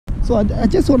So I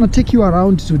just want to take you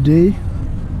around today,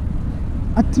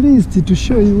 at least to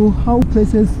show you how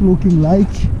places looking like,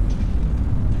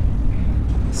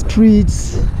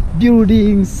 streets,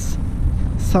 buildings,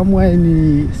 somewhere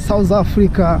in South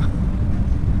Africa.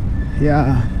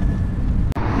 Yeah.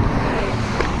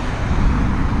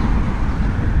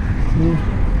 See?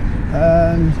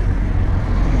 And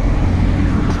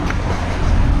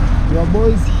your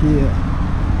boys here.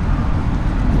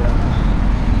 Yeah.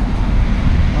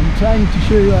 I'm trying to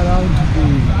show you around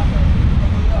today.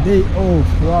 Day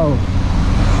off. Wow.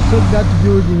 Check that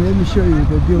building. Let me show you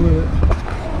the building.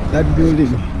 That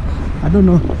building. I don't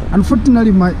know.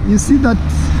 Unfortunately, you see that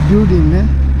building, eh?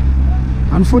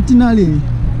 Unfortunately,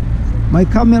 my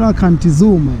camera can't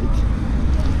zoom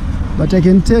it. But I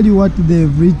can tell you what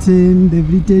they've written.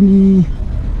 They've written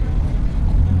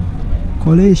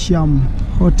Coliseum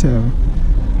Hotel.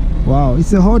 Wow,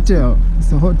 it's a hotel.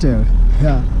 It's a hotel.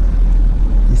 Yeah,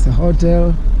 it's a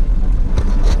hotel.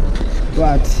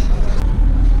 But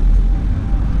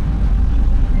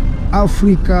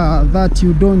Africa that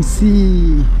you don't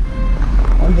see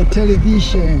on the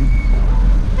television.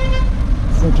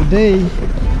 So today,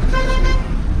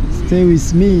 stay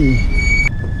with me.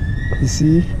 You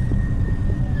see,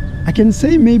 I can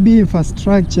say maybe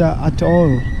infrastructure at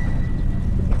all.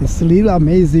 It's really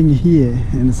amazing here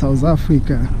in South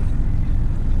Africa.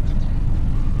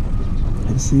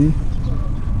 You see,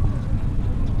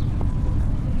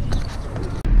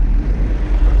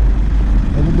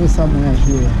 let me go somewhere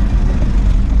here.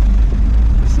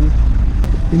 You see,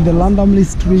 in the Landomley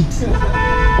Street.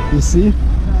 You see.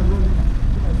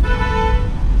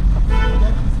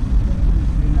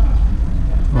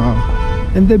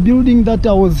 And the building that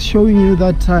I was showing you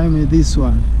that time is this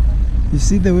one. You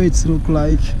see the way it's look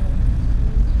like.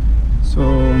 So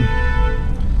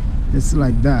it's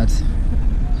like that.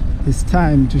 It's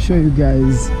time to show you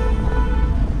guys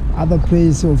other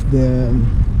place of the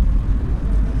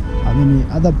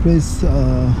other place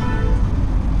of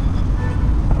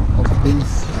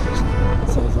this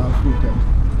South Africa.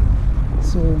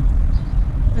 So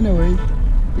anyway,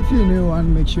 if you're new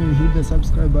one, make sure you hit the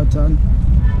subscribe button.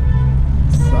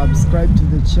 Subscribe to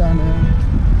the channel,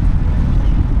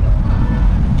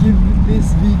 give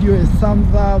this video a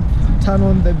thumbs up, turn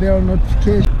on the bell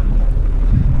notification.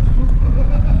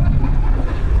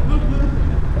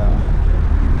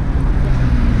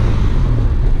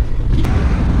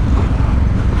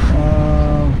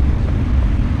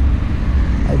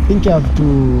 I think I have to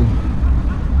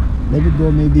let me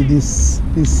go maybe this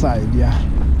side. Yeah,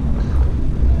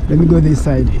 let me go this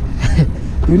side.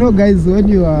 You know guys, when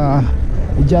you are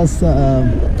just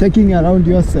taking around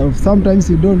yourself, sometimes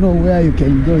you don't know where you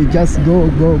can go. You just go,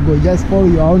 just follow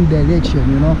your own direction,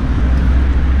 you know.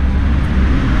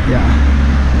 Yeah,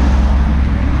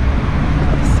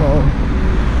 so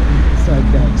it's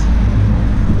like that.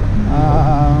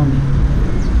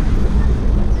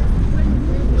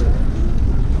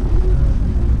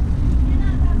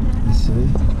 You see,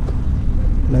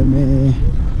 let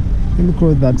me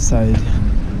close that side.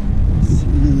 See,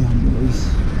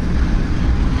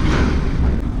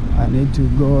 I need to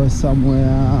go somewhere.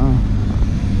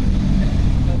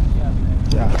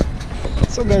 Yeah.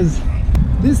 So guys,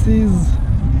 this is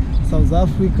South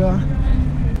Africa,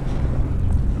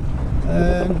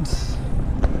 and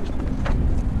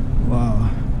wow,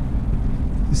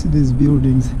 you see these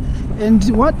buildings. And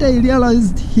what I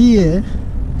realized here,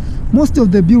 most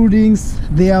of the buildings,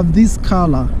 they have this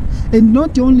color. And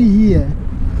not only here,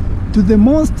 to the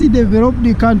most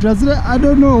developed countries. I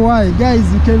don't know why. Guys,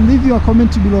 you can leave your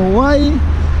comment below. Why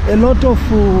a lot of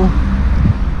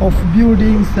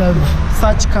buildings have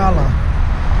such color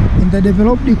in the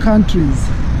developed countries?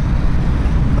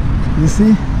 You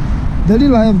see, they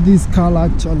really have this color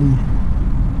actually.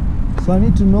 So I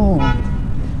need to know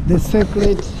the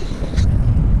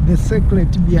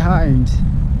secret behind.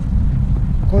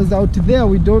 Because out there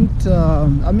we don't,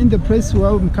 I mean the place where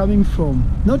I'm coming from,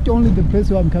 not only the place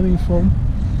where I'm coming from,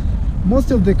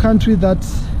 most of the country that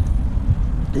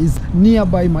is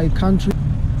nearby my country,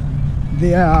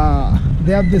 they have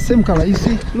the same color. You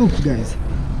see, look guys,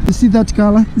 you see that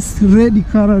color? It's red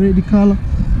color.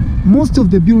 Most of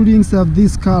the buildings have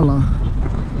this color.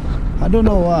 I don't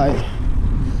know why.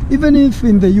 Even if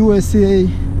in the USA,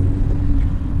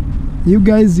 you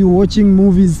guys, you're watching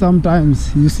movies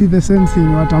sometimes, you see the same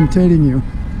thing what I'm telling you.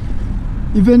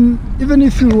 Even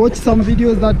if you watch some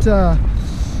videos that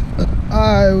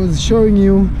I was showing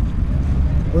you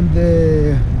on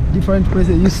the different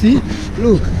places, you see,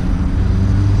 look,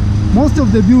 most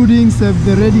of the buildings have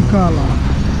the red color.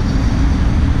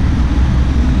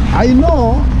 I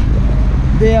know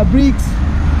they are bricks,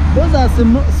 Those are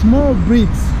small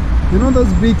bricks. You know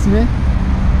those bricks, man?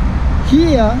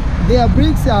 Here, their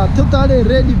bricks are totally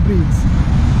ready bricks.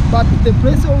 But the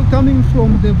place where we're coming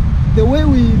from, the way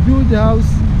we build the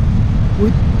house,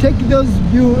 we take those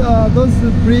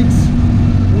bricks,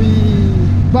 we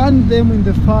burn them in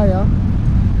the fire,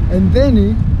 and then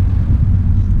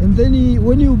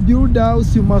when you build a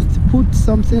house, you must put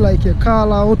something like a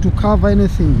color or to cover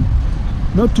anything,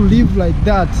 not to live like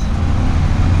that.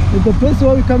 But the place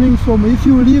where we're coming from, if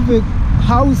you leave a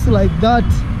house like that,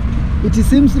 it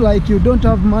seems like you don't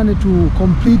have money to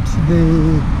complete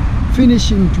the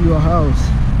finishing to your house,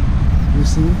 you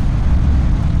see.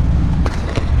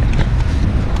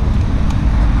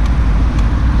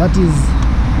 That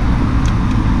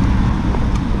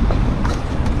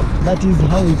is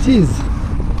how it is.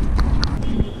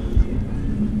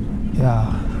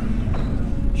 Yeah,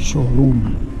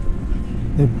 showroom,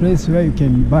 the place where you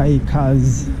can buy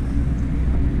cars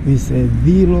with a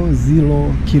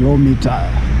 0 kilometer.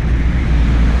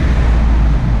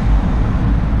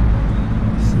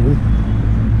 See?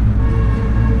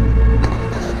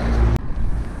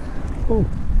 Oh,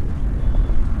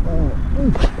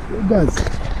 you guys,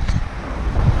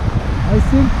 I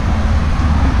think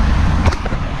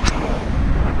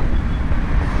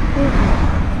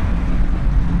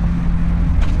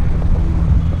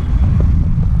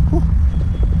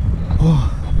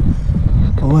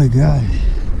oh my god.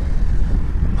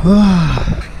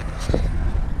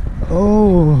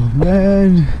 Oh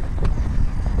man,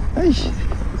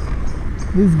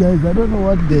 these guys, I don't know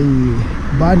what they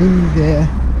burning there,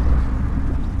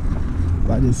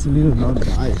 but it's really not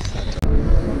nice.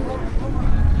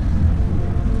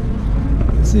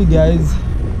 See guys,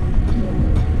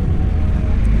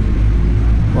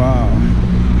 wow.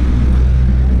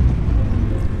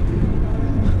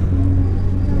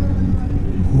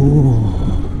 Oh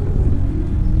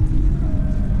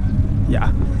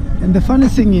yeah, and the funny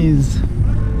thing is,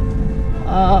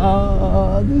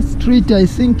 this street, I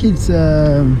think it's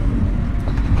let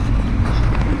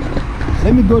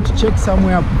me go to check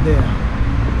somewhere up there,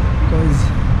 because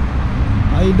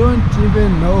I don't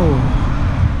even know.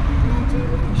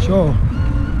 Sure.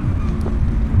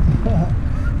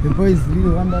 The boy is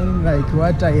really wondering like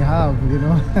what I have, you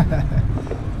know.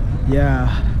 Yeah,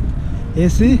 you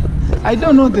see, I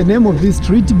don't know the name of this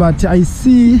street, but I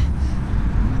see,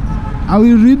 I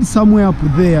will read somewhere up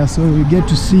there so we get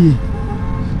to see.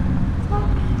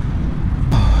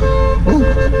 Oh,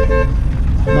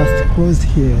 must cross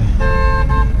here.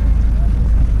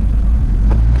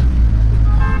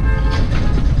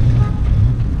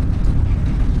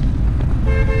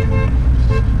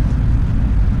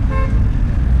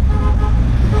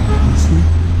 You see,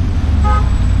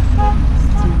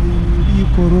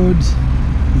 Eco Road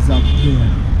is up there,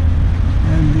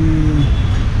 and the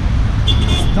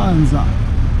Stanza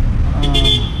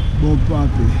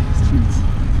Bopape street.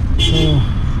 So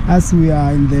as we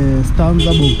are in the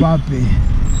Stanza Bopape,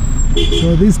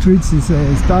 so this street is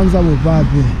Stanza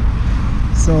Bopape.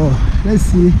 So let's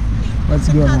see what's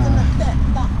going on.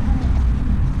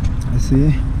 I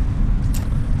see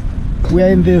we are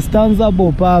in the Stanza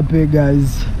Bopape,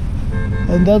 guys,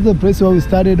 and that's the place where we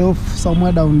started off,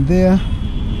 somewhere down there,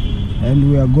 and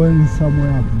we are going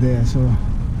somewhere up there. So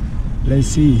let's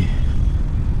see.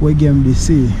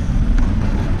 WGMDC.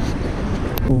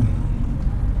 Oh.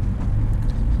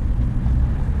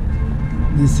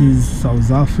 This is South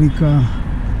Africa.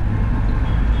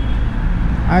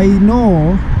 I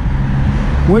know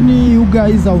when you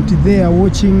guys out there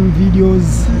watching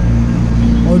videos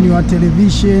on your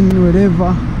television,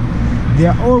 wherever, they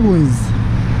are always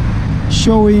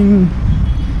showing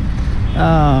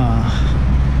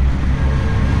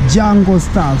jungle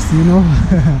stuffs, you know.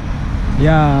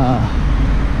 Yeah,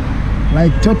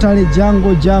 like totally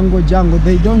jungle.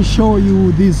 They don't show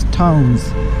you these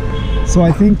towns, so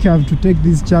I think I have to take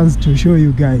this chance to show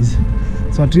you guys,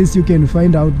 so at least you can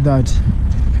find out that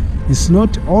it's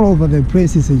not all over the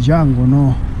place is a jungle,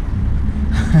 no.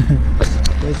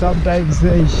 They sometimes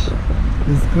say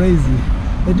it's crazy,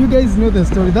 and you guys know the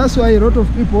story. That's why a lot of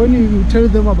people, when you tell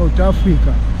them about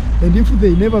Africa, and if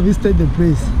they never visited the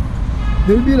place,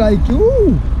 they'll be like,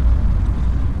 "Ooh,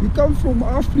 we come from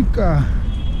Africa."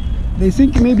 They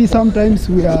think maybe sometimes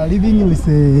we are living with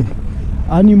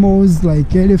animals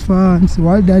like elephants,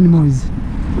 wild animals,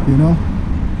 you know.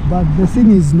 But the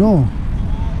thing is, no,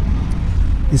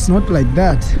 it's not like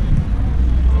that.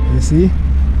 You see,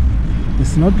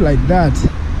 it's not like that.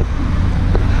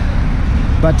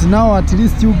 But now at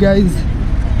least you guys,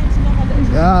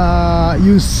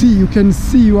 you can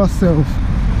see yourself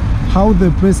how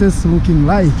the place is looking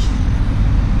like.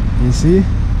 You see,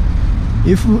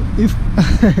 if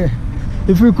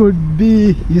if we could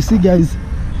be, you see guys,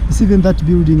 you see even that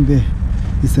building there,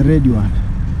 it's a red one,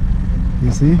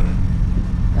 you see.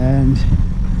 And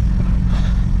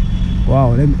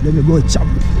wow, let me go jump.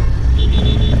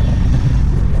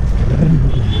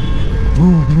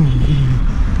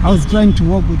 I was trying to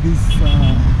walk with this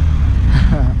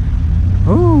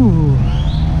oh,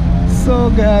 so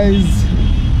guys,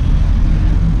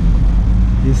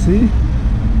 you see.